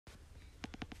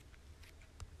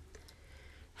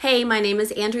Hey, my name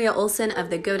is Andrea Olson of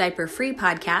the Go Diaper Free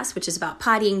podcast, which is about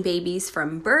pottying babies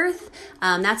from birth.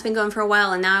 That's been going for a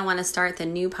while, and now I want to start the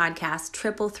new podcast,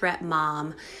 Triple Threat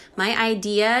Mom. My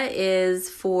idea is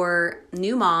for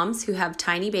new moms who have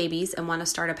tiny babies and want to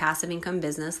start a passive income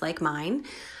business like mine.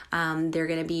 They're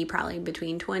going to be probably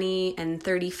between 20 and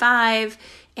 35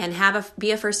 and be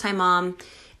a first-time mom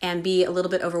and be a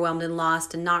little bit overwhelmed and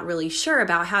lost and not really sure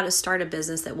about how to start a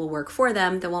business that will work for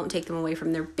them, that won't take them away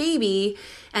from their baby,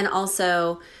 and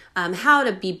also how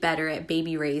to be better at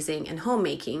baby raising and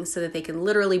homemaking so that they can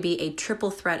literally be a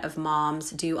triple threat of moms,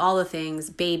 do all the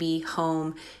things, baby,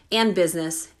 home, and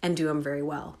business, and do them very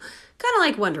well. Kind of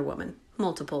like Wonder Woman.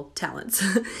 Multiple talents.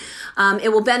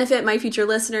 It will benefit my future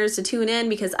listeners to tune in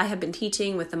because I have been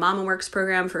teaching with the Mama Works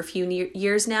program for a few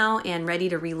years now and ready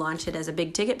to relaunch it as a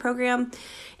big ticket program.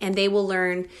 And they will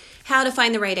learn how to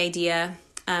find the right idea,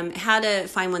 how to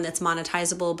find one that's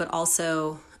monetizable, but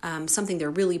also something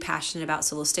they're really passionate about,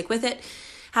 so they'll stick with it.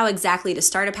 How exactly to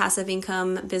start a passive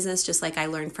income business, just like I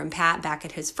learned from Pat back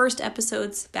at his first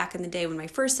episodes back in the day when my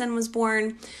first son was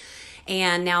born.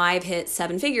 And now I've hit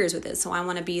 7 figures with it. So I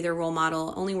want to be their role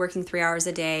model, only working 3 hours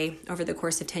a day over the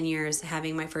course of 10 years,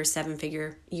 having my first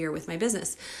 7-figure year with my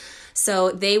business. So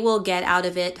they will get out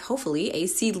of it, hopefully, a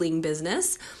seedling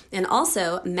business and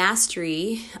also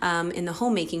mastery in the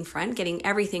homemaking front, getting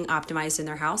everything optimized in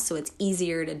their house so it's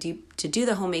easier to do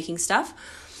the homemaking stuff.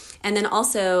 And then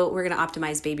also we're going to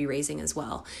optimize baby raising as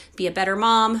well. Be a better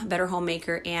mom, better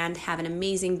homemaker, and have an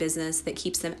amazing business that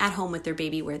keeps them at home with their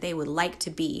baby where they would like to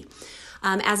be.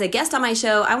 As a guest on my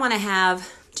show, I want to have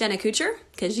Jenna Kuchar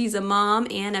because she's a mom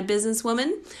and a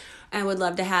businesswoman. I would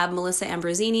love to have Melissa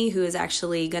Ambrosini, who is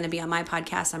actually going to be on my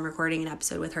podcast. I'm recording an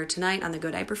episode with her tonight on the Go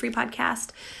Diaper Free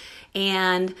podcast.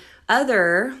 And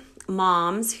other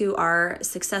moms who are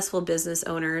successful business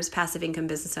owners, passive income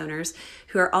business owners,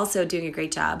 who are also doing a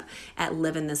great job at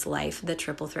living this life, the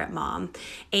triple threat mom.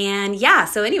 And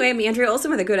so anyway, I'm Andrea Olson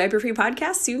with the Go Diaper Free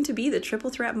podcast, soon to be the Triple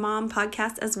Threat Mom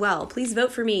podcast as well. Please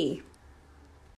vote for me.